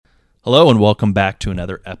Hello and welcome back to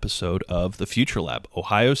another episode of the Future Lab,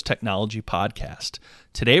 Ohio's technology podcast.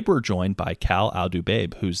 Today we're joined by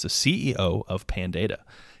Al-Dhubaib, who's the CEO of Pandata.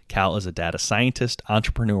 Cal is a data scientist,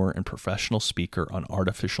 entrepreneur, and professional speaker on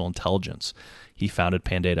artificial intelligence. He founded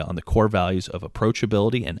Pandata on the core values of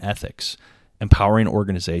approachability and ethics, empowering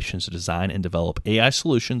organizations to design and develop AI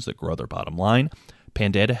solutions that grow their bottom line.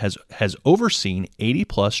 Pandata has overseen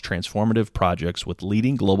 80-plus transformative projects with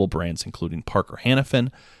leading global brands including Parker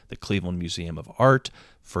Hannifin, the Cleveland Museum of Art,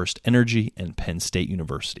 First Energy, and Penn State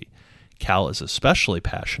University. Cal is especially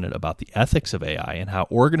passionate about the ethics of AI and how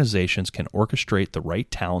organizations can orchestrate the right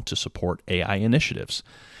talent to support AI initiatives.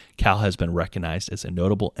 Cal has been recognized as a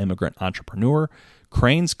notable immigrant entrepreneur,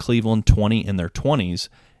 Crain's Cleveland 20 in their 20s,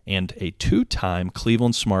 and a two-time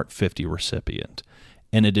Cleveland Smart 50 recipient.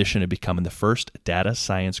 In addition to becoming the first data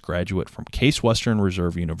science graduate from Case Western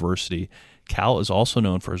Reserve University, Cal is also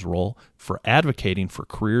known for his role for advocating for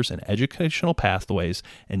careers and educational pathways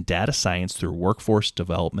in data science through workforce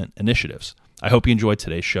development initiatives. I hope you enjoyed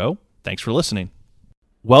today's show. Thanks for listening.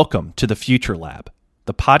 Welcome to the Future Lab,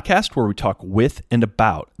 the podcast where we talk with and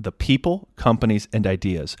about the people, companies, and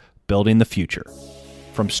ideas building the future.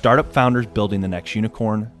 From startup founders building the next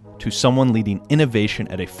unicorn to someone leading innovation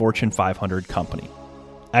at a Fortune 500 company,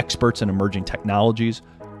 experts in emerging technologies,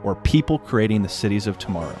 or people creating the cities of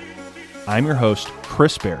tomorrow. I'm your host,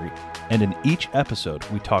 Chris Berry, and in each episode,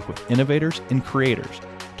 we talk with innovators and creators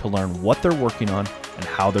to learn what they're working on and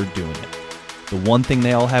how they're doing it. The one thing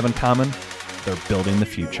they all have in common, they're building the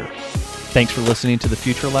future. Thanks for listening to the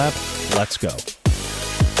Future Lab. Let's go.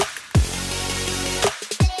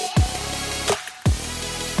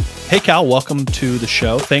 Hey, Cal, welcome to the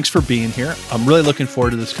show. Thanks for being here. I'm really looking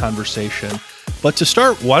forward to this conversation. But to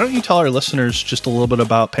start, why don't you tell our listeners just a little bit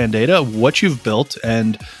about Pandata, what you've built,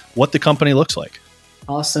 and what the company looks like?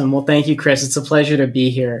 Awesome. Well, thank you, Chris. It's a pleasure to be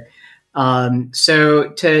here. So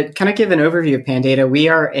to kind of give an overview of Pandata, we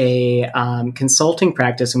are a consulting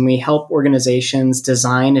practice, and we help organizations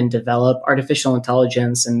design and develop artificial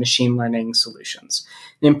intelligence and machine learning solutions.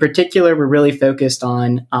 And in particular, we're really focused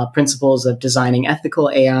on principles of designing ethical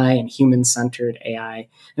AI and human-centered AI.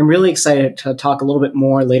 I'm really excited to talk a little bit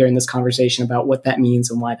more later in this conversation about what that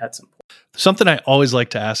means and why that's important. Something I always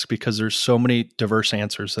like to ask, because there's so many diverse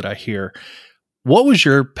answers that I hear. What was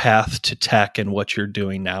your path to tech and what you're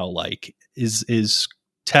doing now like? Is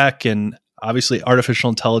tech, and obviously artificial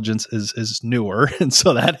intelligence is newer, and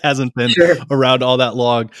so that hasn't been around all that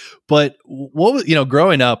long. But what was,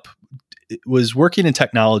 growing up, was working in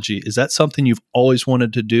technology, is that something you've always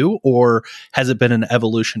wanted to do, or has it been an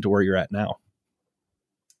evolution to where you're at now?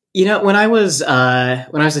 When I was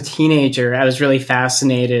a teenager, I was really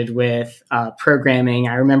fascinated with programming.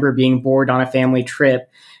 I remember being bored on a family trip,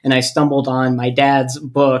 and I stumbled on my dad's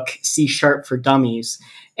book, C# for Dummies.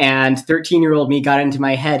 And 13-year-old me got into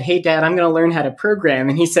my head, "Hey, Dad, I'm going to learn how to program."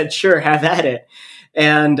 And he said, "Sure, have at it."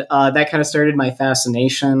 And that kind of started my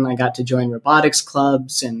fascination. I got to join robotics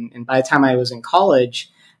clubs. And by the time I was in college,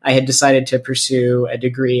 I had decided to pursue a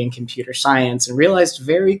degree in computer science and realized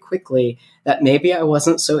very quickly that maybe I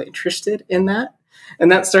wasn't so interested in that.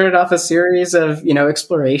 And that started off a series of,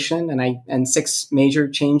 exploration. And 6 major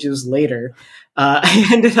changes later, I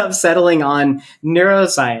ended up settling on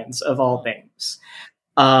neuroscience of all things.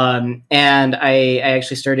 And I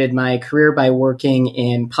actually started my career by working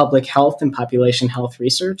in public health and population health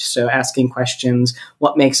research. So asking questions,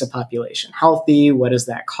 what makes a population healthy? What does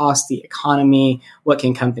that cost the economy? What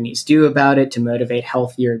can companies do about it to motivate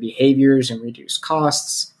healthier behaviors and reduce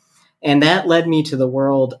costs? And that led me to the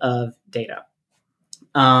world of data.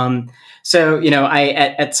 At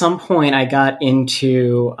some point I got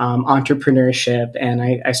into entrepreneurship, and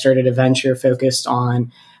I started a venture focused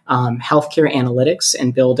on healthcare analytics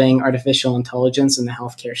and building artificial intelligence in the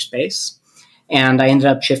healthcare space. And I ended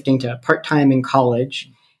up shifting to part-time in college.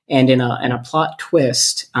 And in a plot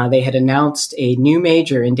twist, they had announced a new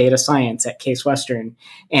major in data science at Case Western.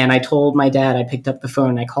 And I told my dad, I picked up the phone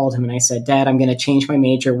and I called him and I said, "Dad, I'm going to change my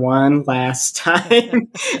major one last time."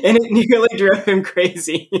 And it nearly drove him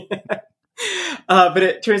crazy. But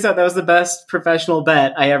it turns out that was the best professional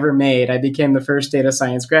bet I ever made. I became the first data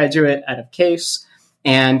science graduate out of Case.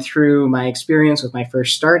 And through my experience with my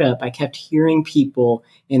first startup, I kept hearing people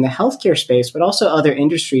in the healthcare space, but also other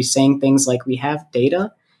industries saying things like, "We have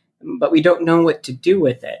data, but we don't know what to do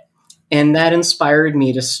with it." And that inspired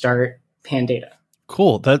me to start Pandata.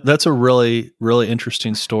 Cool. That's a really, really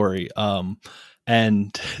interesting story.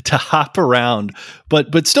 And to hop around,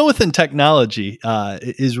 but still within technology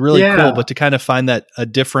is really cool, but to kind of find that a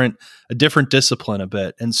different discipline a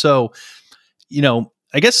bit. And so,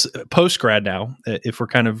 I guess post grad now, if we're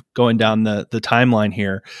kind of going down the timeline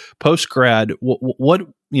here, post grad, what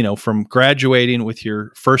from graduating with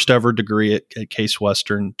your first ever degree at Case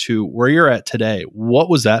Western to where you're at today, what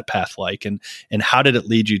was that path like, and how did it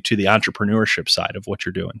lead you to the entrepreneurship side of what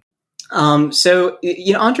you're doing? So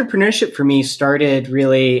entrepreneurship for me started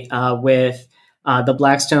really with the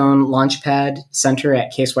Blackstone Launchpad Center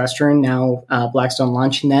at Case Western, now Blackstone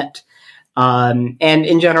LaunchNet. And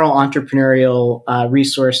in general, entrepreneurial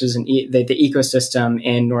resources and the ecosystem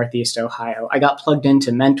in Northeast Ohio. I got plugged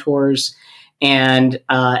into mentors, and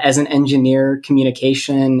as an engineer,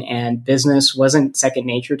 communication and business wasn't second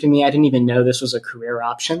nature to me. I didn't even know this was a career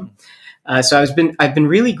option. So I've been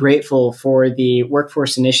really grateful for the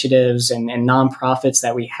workforce initiatives and nonprofits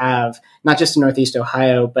that we have, not just in Northeast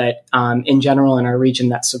Ohio, but in general in our region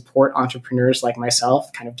that support entrepreneurs like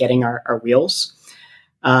myself, kind of getting our wheels.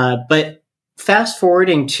 But fast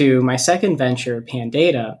forwarding to my second venture,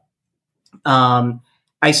 Pandata,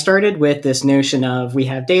 I started with this notion of we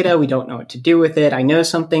have data, we don't know what to do with it. I know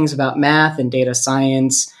some things about math and data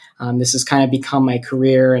science. This has kind of become my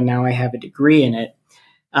career, and now I have a degree in it.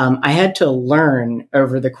 I had to learn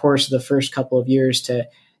over the course of the first couple of years to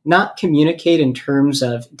not communicate in terms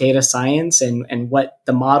of data science and what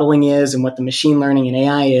the modeling is and what the machine learning and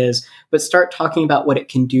AI is, but start talking about what it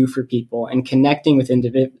can do for people and connecting with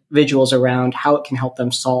individuals around how it can help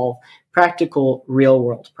them solve practical real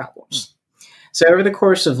world problems. So over the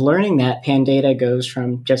course of learning that, Pandata goes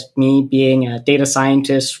from just me being a data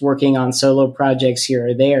scientist working on solo projects here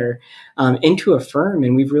or there into a firm.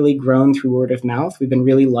 And we've really grown through word of mouth. We've been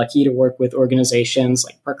really lucky to work with organizations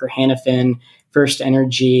like Parker Hannifin, First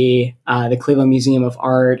Energy, the Cleveland Museum of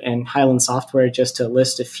Art, and Highland Software, just to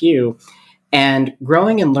list a few. And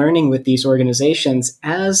growing and learning with these organizations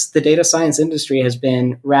as the data science industry has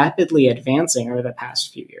been rapidly advancing over the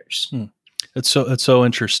past few years. It's so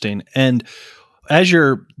interesting. And as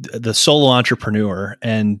you're the solo entrepreneur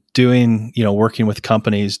and doing, working with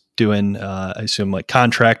companies, doing, I assume like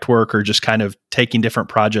contract work or just kind of taking different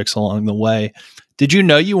projects along the way, did you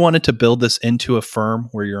know you wanted to build this into a firm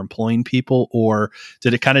where you're employing people, or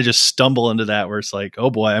did it kind of just stumble into that where it's like, oh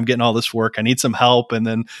boy, I'm getting all this work, I need some help, and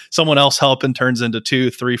then someone else helping turns into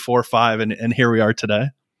 2, 3, 4, 5, and here we are today?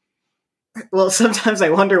 Well, sometimes I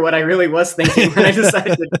wonder what I really was thinking when I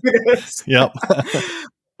decided to do this. Yep.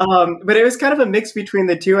 But it was kind of a mix between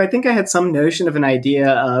the two. I think I had some notion of an idea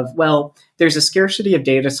of, well, there's a scarcity of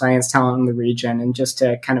data science talent in the region. And just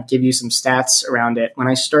to kind of give you some stats around it, when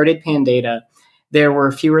I started Pandata, there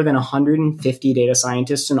were fewer than 150 data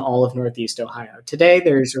scientists in all of Northeast Ohio. Today,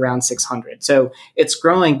 there's around 600. So it's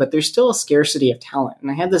growing, but there's still a scarcity of talent.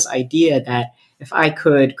 And I had this idea that if I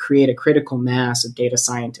could create a critical mass of data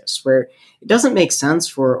scientists where it doesn't make sense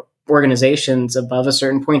for organizations above a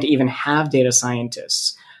certain point to even have data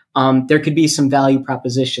scientists, there could be some value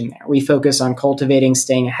proposition there. We focus on cultivating,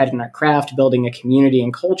 staying ahead in our craft, building a community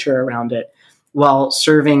and culture around it, while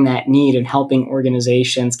serving that need and helping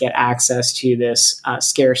organizations get access to this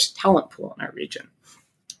scarce talent pool in our region.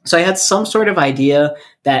 So I had some sort of idea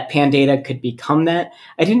that Pandata could become that.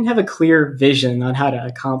 I didn't have a clear vision on how to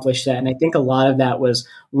accomplish that. And I think a lot of that was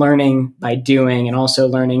learning by doing and also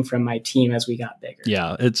learning from my team as we got bigger.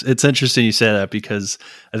 Yeah, it's interesting you say that, because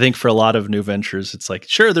I think for a lot of new ventures, it's like,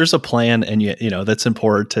 sure, there's a plan, and that's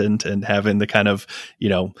important, and having the kind of,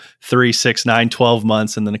 3, 6, 9, 12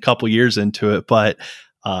 months and then a couple years into it. But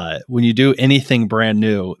when you do anything brand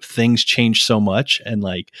new, things change so much. And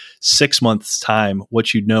like 6 months time,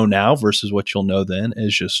 what you know now versus what you'll know then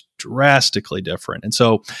is just drastically different. And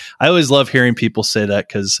so I always love hearing people say that,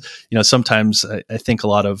 because, sometimes I think a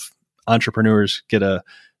lot of entrepreneurs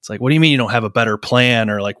it's like, what do you mean you don't have a better plan,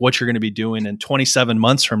 or like what you're going to be doing in 27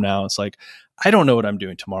 months from now? It's like, I don't know what I'm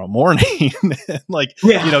doing tomorrow morning.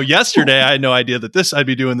 Yesterday I had no idea that I'd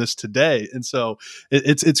be doing this today. And so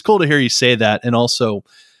it's cool to hear you say that. And also,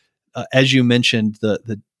 as you mentioned,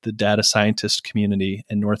 the data scientist community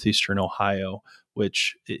in Northeastern Ohio,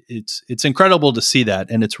 which it's incredible to see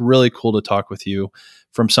that. And it's really cool to talk with you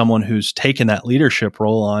from someone who's taken that leadership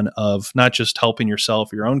role on of not just helping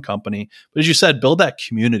yourself, your own company, but as you said, build that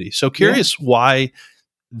community. So curious why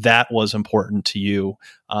that was important to you.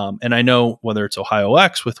 And I know whether it's Ohio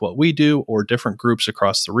X with what we do, or different groups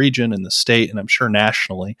across the region and the state, and I'm sure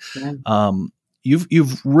nationally,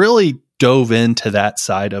 you've really dove into that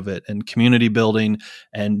side of it, and community building,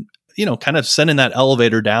 and, kind of sending that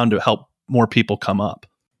elevator down to help more people come up.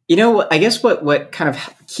 I guess what kind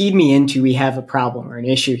of keyed me into we have a problem or an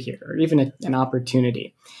issue here, or even an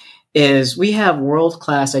opportunity, is we have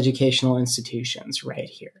world-class educational institutions right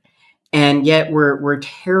here. And yet we're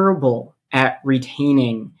terrible at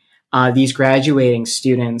retaining these graduating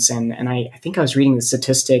students. And I think I was reading the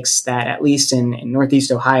statistics that at least in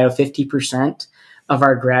Northeast Ohio, 50% of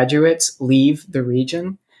our graduates leave the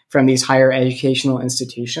region from these higher educational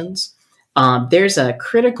institutions. There's a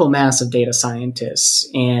critical mass of data scientists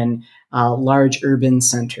in large urban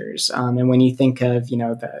centers. And when you think of,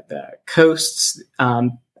 the coasts,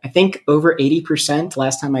 I think over 80%,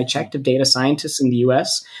 last time I checked, of data scientists in the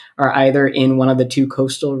US are either in one of the two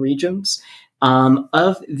coastal regions.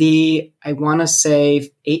 Of the, I want to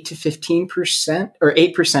say 8 to 15%, or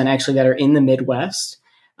 8% actually, that are in the Midwest.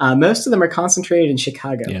 Most of them are concentrated in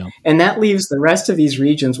Chicago. Yeah. And that leaves the rest of these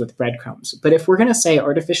regions with breadcrumbs. But if we're going to say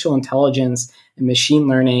artificial intelligence and machine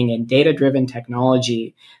learning and data-driven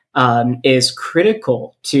technology is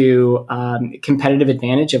critical to competitive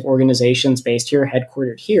advantage of organizations based here,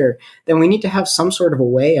 headquartered here, then we need to have some sort of a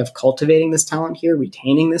way of cultivating this talent here,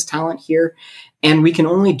 retaining this talent here. And we can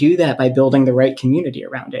only do that by building the right community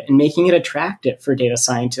around it and making it attractive for data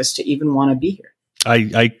scientists to even want to be here.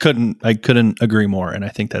 I couldn't agree more, and I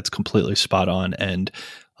think that's completely spot on. And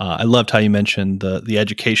I loved how you mentioned the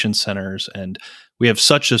education centers, and we have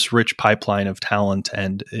such this rich pipeline of talent,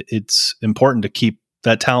 and it's important to keep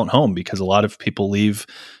that talent home because a lot of people leave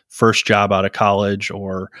first job out of college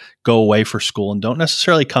or go away for school and don't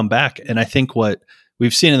necessarily come back. And I think what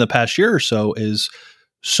we've seen in the past year or so is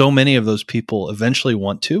so many of those people eventually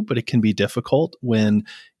want to, but it can be difficult when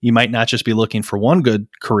you might not just be looking for one good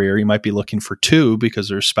career, you might be looking for two because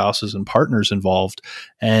there's spouses and partners involved,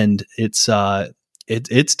 and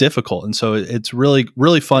it's difficult. And so it's really,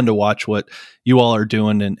 really fun to watch what you all are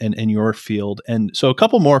doing in your field. And so a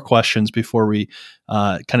couple more questions before we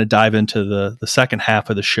kind of dive into the second half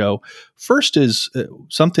of the show. First is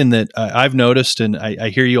something that I've noticed, and I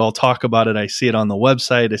hear you all talk about it. I see it on the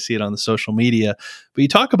website. I see it on the social media. But you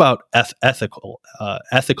talk about ethical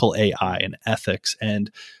AI and ethics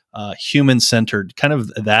and human-centered, kind of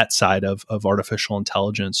that side of artificial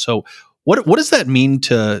intelligence. So what does that mean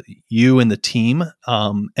to you and the team?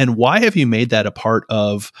 And why have you made that a part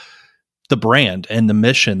of the brand and the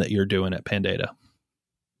mission that you're doing at Pandata?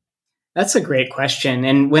 That's a great question.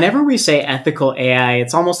 And whenever we say ethical AI,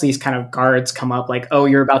 it's almost these kind of guards come up like, oh,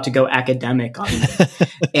 you're about to go academic on me.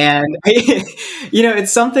 And,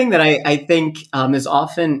 it's something that I think is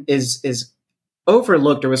often is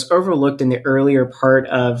overlooked or was overlooked in the earlier part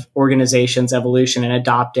of organizations' evolution and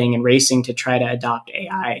adopting and racing to try to adopt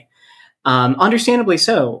AI. Understandably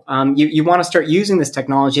so. You want to start using this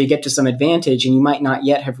technology to get to some advantage, and you might not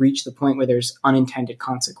yet have reached the point where there's unintended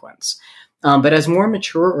consequence. But as more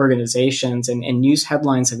mature organizations and news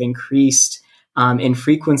headlines have increased in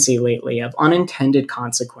frequency lately of unintended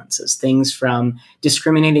consequences, things from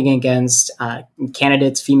discriminating against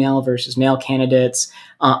candidates, female versus male candidates,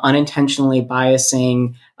 unintentionally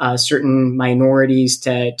biasing certain minorities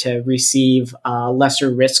to receive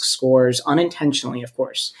lesser risk scores, unintentionally, of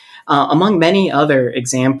course. Among many other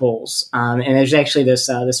examples, and there's actually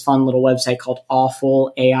this fun little website called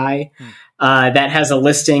Awful AI that has a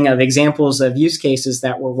listing of examples of use cases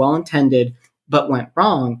that were well-intended but went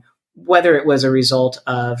wrong, whether it was a result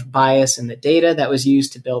of bias in the data that was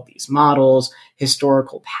used to build these models,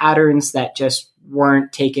 historical patterns that just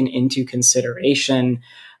weren't taken into consideration,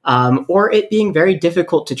 or it being very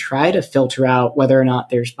difficult to try to filter out whether or not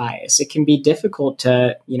there's bias. It can be difficult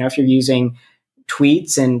to, if you're using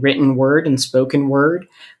tweets and written word and spoken word,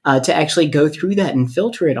 to actually go through that and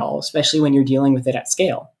filter it all, especially when you're dealing with it at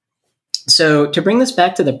scale. So to bring this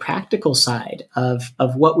back to the practical side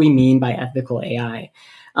of what we mean by ethical AI,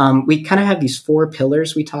 we kind of have these four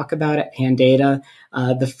pillars we talk about at Pandata.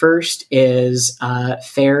 The first is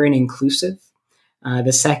fair and inclusive.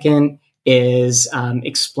 The second is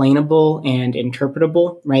explainable and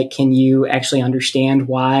interpretable, right? Can you actually understand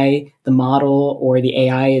why the model or the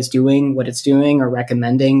AI is doing what it's doing or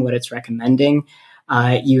recommending what it's recommending?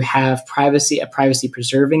 You have privacy, a privacy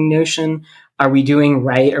preserving notion. Are we doing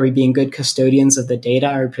right? Are we being good custodians of the data?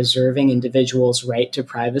 Are we preserving individuals' right to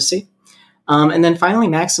privacy? And then finally,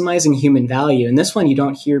 maximizing human value. And this one you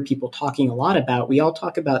don't hear people talking a lot about. We all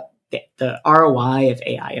talk about the ROI of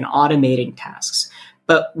AI and automating tasks.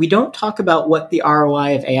 But we don't talk about what the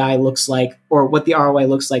ROI of AI looks like, or what the ROI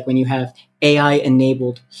looks like when you have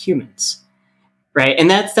AI-enabled humans, right? And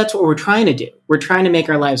that's what we're trying to do. We're trying to make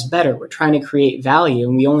our lives better. We're trying to create value,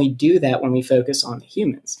 and we only do that when we focus on the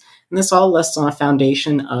humans. And this all rests on a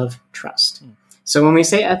foundation of trust. So when we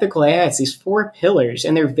say ethical AI, it's these four pillars,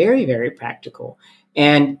 and they're very, very practical.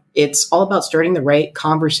 And it's all about starting the right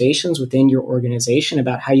conversations within your organization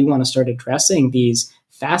about how you want to start addressing these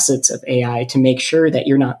facets of AI to make sure that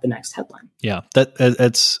you're not the next headline. Yeah,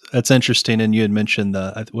 that's interesting. And you had mentioned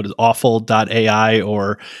what is awful.ai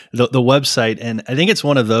or the website. And I think it's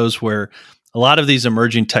one of those where a lot of these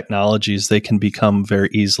emerging technologies, they can become very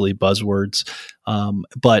easily buzzwords.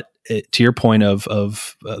 But to your point of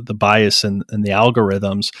the bias and the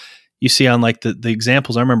algorithms, you see on like the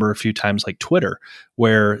examples, I remember a few times like Twitter,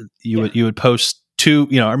 where you would post two,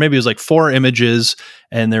 or maybe it was like 4 images,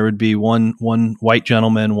 and there would be one white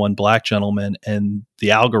gentleman, one black gentleman, and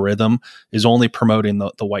the algorithm is only promoting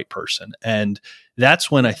the white person. And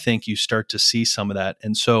that's when I think you start to see some of that.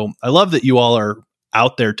 And so I love that you all are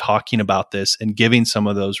out there talking about this and giving some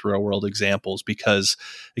of those real world examples, because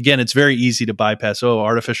again, it's very easy to bypass,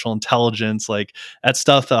 artificial intelligence, like that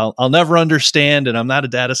stuff I'll never understand. And I'm not a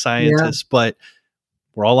data scientist, but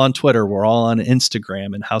we're all on Twitter, we're all on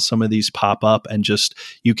Instagram, and how some of these pop up, and just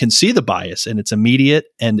you can see the bias, and it's immediate,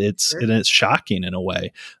 and it's shocking in a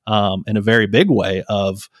way, in a very big way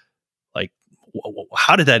of like,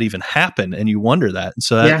 how did that even happen? And you wonder that. And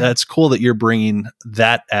so that's cool that you're bringing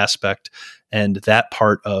that aspect and that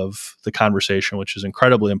part of the conversation, which is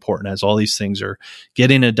incredibly important as all these things are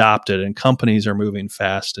getting adopted and companies are moving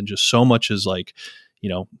fast, and just so much is like,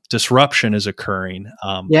 disruption is occurring,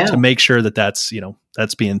 to make sure that's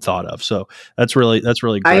being thought of. So that's really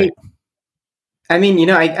great.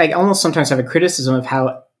 I almost sometimes have a criticism of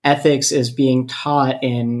how ethics is being taught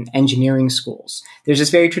in engineering schools. There's this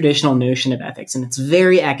very traditional notion of ethics, and it's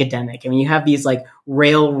very academic. I mean, you have these like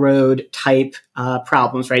railroad type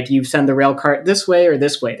problems, right? Do you send the rail cart this way or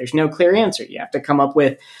this way? There's no clear answer. You have to come up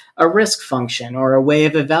with a risk function or a way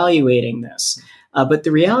of evaluating this. But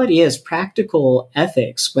the reality is practical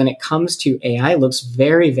ethics when it comes to AI looks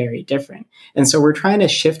very, very different. And so we're trying to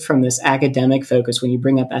shift from this academic focus. When you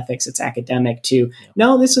bring up ethics, it's academic, to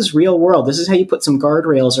no, this is real world. This is how you put some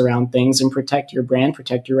guardrails around things and protect your brand,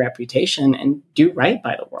 protect your reputation, and do right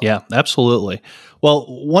by the world. Yeah, absolutely. Well,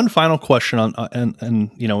 one final question on,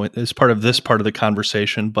 and as part of this part of the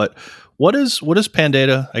conversation, but what is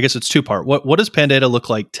Pandata? I guess it's 2-part. What does Pandata look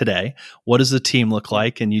like today? What does the team look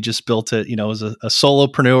like? And you just built it, as a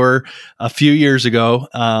solopreneur a few years ago.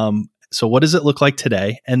 So what does it look like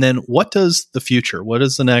today? And then what does the future? What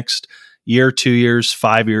does the next year, 2 years,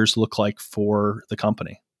 5 years look like for the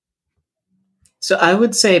company? So I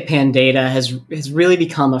would say Pandata has really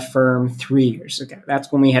become a firm 3 years ago.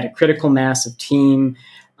 That's when we had a critical mass of team,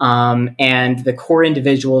 and the core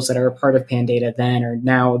individuals that are a part of Pandata then are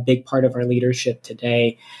now a big part of our leadership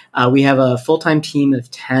today. We have a full-time team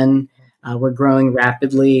of 10. We're growing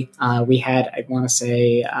rapidly. We had, I want to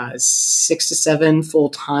say, 6 to 7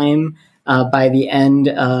 full-time by the end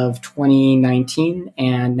of 2019,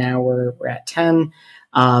 and now we're at 10.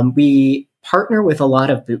 We partner with a lot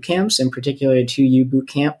of boot camps, in particular 2U boot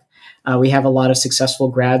camp. We have a lot of successful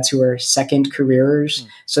grads who are second careers.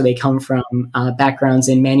 So they come from backgrounds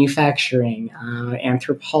in manufacturing,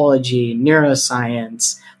 anthropology,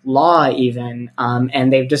 neuroscience, law even,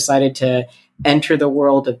 and they've decided to enter the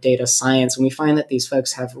world of data science. And we find that these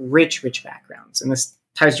folks have rich backgrounds. And this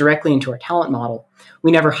ties directly into our talent model.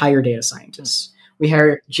 We never hire data scientists. We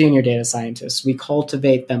hire junior data scientists. We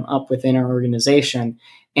cultivate them up within our organization,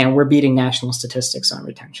 and we're beating national statistics on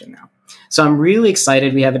retention now. So I'm really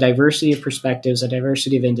excited. We have a diversity of perspectives, a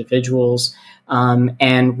diversity of individuals,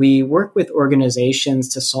 and we work with organizations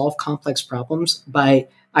to solve complex problems by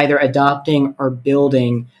either adopting or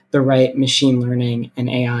building the right machine learning and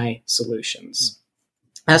AI solutions.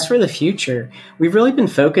 As for the future, we've really been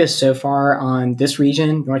focused so far on this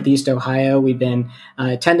region, Northeast Ohio. We've been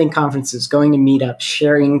attending conferences, going to meetups,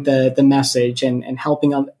 sharing the message, and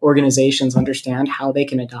helping organizations understand how they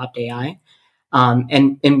can adopt AI.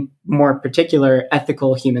 And in more particular,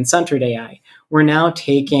 ethical human-centered AI. We're now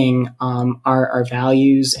taking our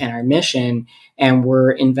values and our mission, and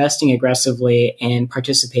we're investing aggressively in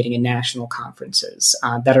participating in national conferences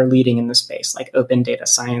that are leading in the space, like Open Data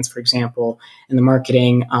Science, for example, and the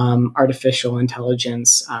Marketing Artificial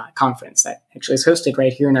Intelligence Conference that actually is hosted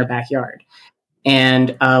right here in our backyard.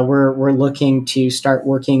 And we're looking to start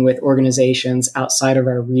working with organizations outside of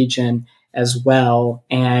our region as well,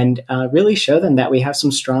 and really show them that we have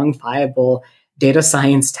some strong, viable data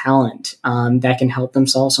science talent that can help them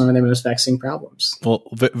solve some of their most vexing problems. Well,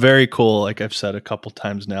 very cool. Like I've said a couple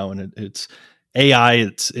times now, and it's AI.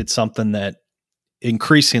 It's something that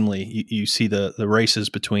increasingly you see the races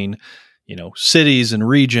between cities and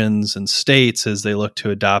regions and states as they look to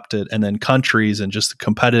adopt it, and then countries, and just the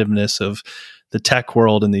competitiveness of the tech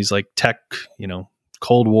world and these like tech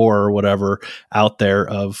Cold War or whatever out there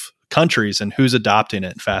of countries and who's adopting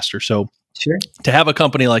it faster. So Sure. To have a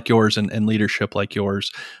company like yours and leadership like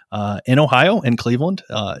yours in Ohio and Cleveland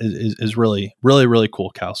is really, really, really cool,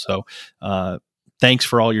 Cal. So thanks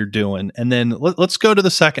for all you're doing. And then let's go to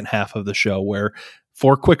the second half of the show where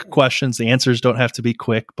 4 quick questions. The answers don't have to be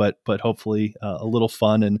quick, but hopefully a little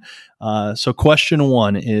fun. And so question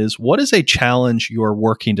 1 is, what is a challenge you're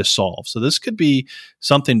working to solve? So this could be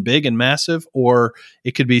something big and massive, or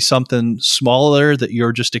it could be something smaller that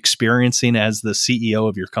you're just experiencing as the CEO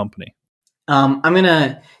of your company. I'm going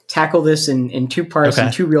to tackle this in 2 parts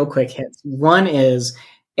and 2 real quick hits. One is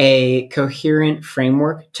a coherent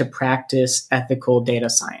framework to practice ethical data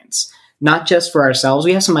science, not just for ourselves.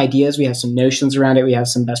 We have some ideas, we have some notions around it, we have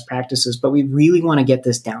some best practices, but we really want to get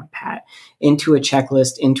this down pat into a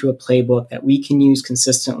checklist, into a playbook that we can use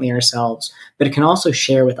consistently ourselves, but it can also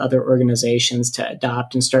share with other organizations to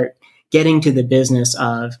adopt and start getting to the business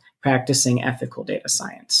of practicing ethical data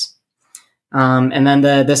science. And then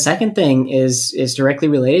the second thing is directly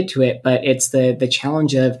related to it, but it's the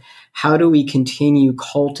challenge of how do we continue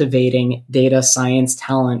cultivating data science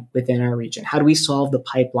talent within our region? How do we solve the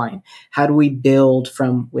pipeline? How do we build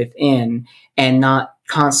from within and not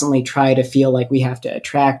constantly try to feel like we have to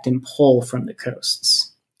attract and pull from the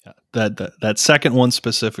coasts? Yeah, that second one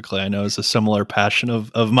specifically, I know, is a similar passion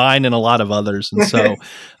of mine and a lot of others. And so,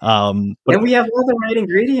 and we have all the right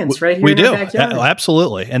ingredients right here we in do. our backyard.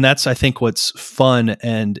 Absolutely. And that's, I think, what's fun.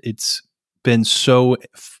 And it's been so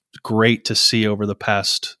great to see over the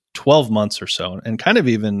past 12 months or so, and kind of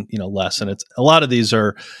even, less. And it's a lot of these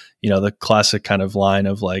are, the classic kind of line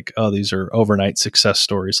of like, oh, these are overnight success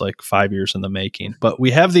stories, like 5 years in the making. But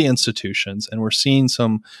we have the institutions, and we're seeing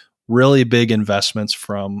some really big investments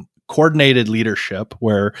from coordinated leadership,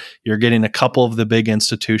 where you're getting a couple of the big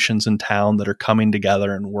institutions in town that are coming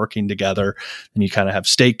together and working together. And you kind of have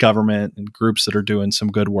state government and groups that are doing some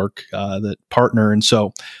good work that partner. And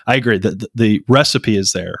so I agree that the recipe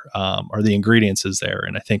is there, or the ingredients is there.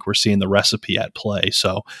 And I think we're seeing the recipe at play.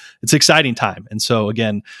 So it's exciting time. And so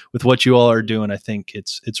again, with what you all are doing, I think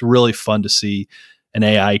it's really fun to see an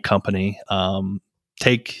AI company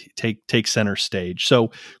take center stage.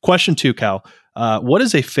 So question 2, Cal, what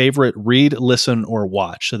is a favorite read, listen, or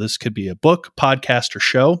watch? So this could be a book, podcast, or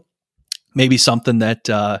show. Maybe something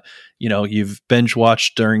that you've binge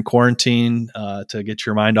watched during quarantine to get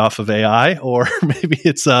your mind off of AI, or maybe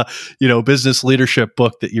it's a business leadership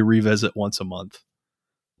book that you revisit once a month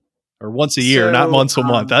or once a year, not once a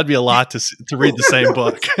month. That'd be a lot to read the same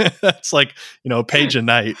book. It's like a page a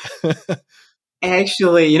night.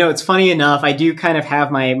 Actually, it's funny enough, I do kind of have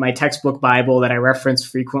my textbook Bible that I reference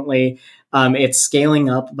frequently. It's Scaling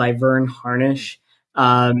Up by Vern Harnish.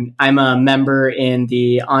 I'm a member in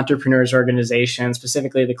the Entrepreneurs Organization,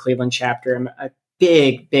 specifically the Cleveland chapter. I'm a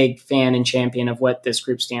big fan and champion of what this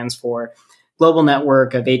group stands for. Global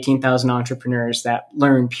network of 18,000 entrepreneurs that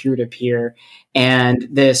learn peer-to-peer. And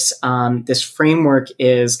this framework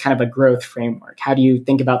is kind of a growth framework. How do you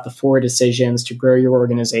think about the 4 decisions to grow your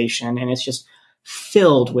organization? And it's just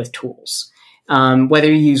filled with tools.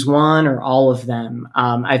 Whether you use one or all of them,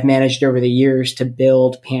 I've managed over the years to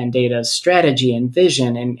build Pandata's strategy and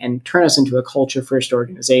vision and turn us into a culture-first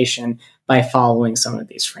organization by following some of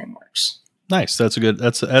these frameworks. Nice. That's a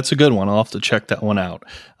good one. I'll have to check that one out.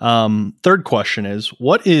 Third question is,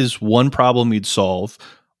 what is one problem you'd solve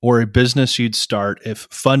or a business you'd start if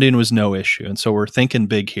funding was no issue? And so we're thinking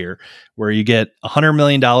big here, where you get $100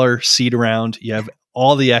 million seed round, you have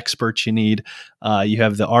all the experts you need, you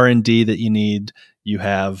have the R&D that you need, you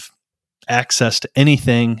have access to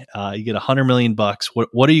anything, you get $100 million.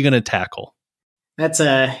 What are you going to tackle? That's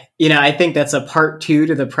I think that's a part 2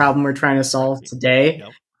 to the problem we're trying to solve today.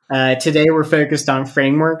 Yep. Today we're focused on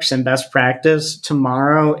frameworks and best practice.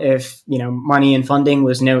 Tomorrow, if money and funding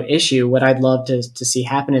was no issue, what I'd love to see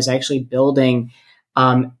happen is actually building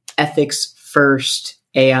ethics first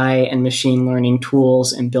AI and machine learning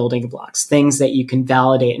tools and building blocks, things that you can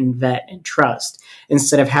validate and vet and trust,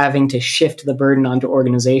 instead of having to shift the burden onto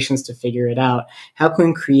organizations to figure it out. How can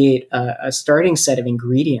we create a starting set of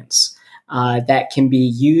ingredients that can be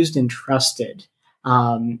used and trusted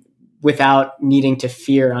without needing to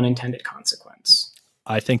fear unintended consequence?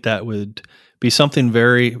 I think that would be something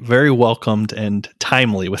very, very welcomed and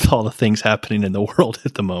timely with all the things happening in the world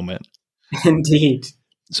at the moment. Indeed.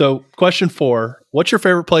 So question 4, what's your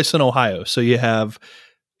favorite place in Ohio? So you have,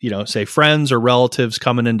 say friends or relatives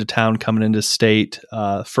coming into town, coming into state,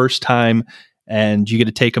 first time, and you get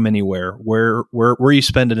to take them anywhere. Where are you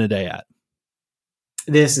spending a day at?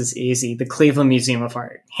 This is easy. The Cleveland Museum of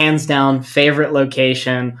Art, hands down, favorite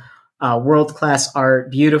location, world-class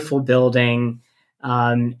art, beautiful building,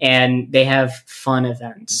 and they have fun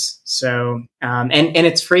events. So, and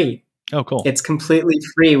it's free. Oh, cool. It's completely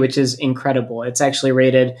free, which is incredible. It's actually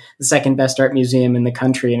rated the second best art museum in the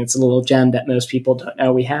country, and it's a little gem that most people don't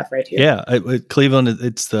know we have right here. Yeah, Cleveland,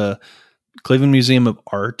 it's the Cleveland Museum of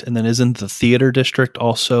Art, and then isn't the theater district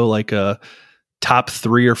also like a top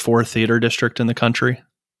 3 or 4 theater district in the country?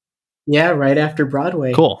 Yeah, right after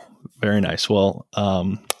Broadway. Cool. Very nice. Well,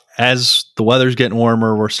 as the weather's getting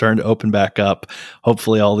warmer, we're starting to open back up.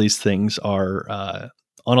 Hopefully all these things are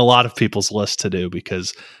on a lot of people's list to do,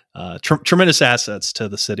 because tremendous assets to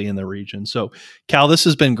the city and the region. So, Cal, this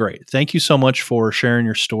has been great. Thank you so much for sharing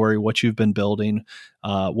your story, what you've been building,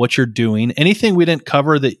 what you're doing. Anything we didn't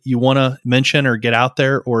cover that you want to mention or get out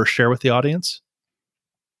there or share with the audience?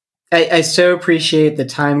 I so appreciate the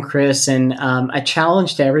time, Chris, and a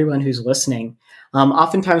challenge to everyone who's listening.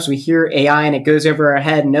 Oftentimes we hear AI and it goes over our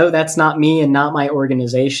head. No, that's not me and not my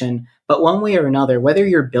organization. But one way or another, whether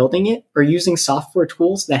you're building it or using software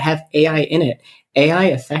tools that have AI in it, AI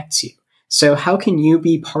affects you. So how can you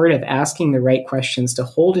be part of asking the right questions to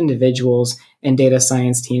hold individuals and data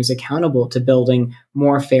science teams accountable to building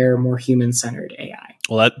more fair, more human-centered AI?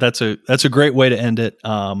 Well, that's a great way to end it.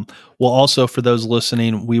 Well, also for those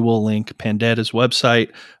listening, we will link Pandata's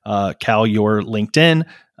website, Cal, your LinkedIn,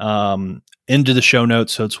 into the show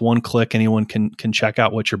notes. So it's one click. Anyone can check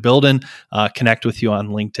out what you're building, connect with you on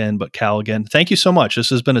LinkedIn. But Cal, again, thank you so much. This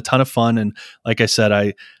has been a ton of fun. And like I said,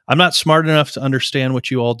 I'm not smart enough to understand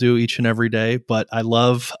what you all do each and every day, but I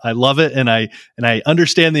love it. And I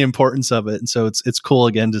understand the importance of it. And so it's cool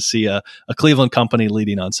again to see a Cleveland company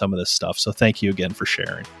leading on some of this stuff. So thank you again for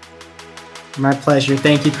sharing. My pleasure.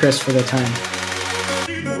 Thank you, Chris, for the time.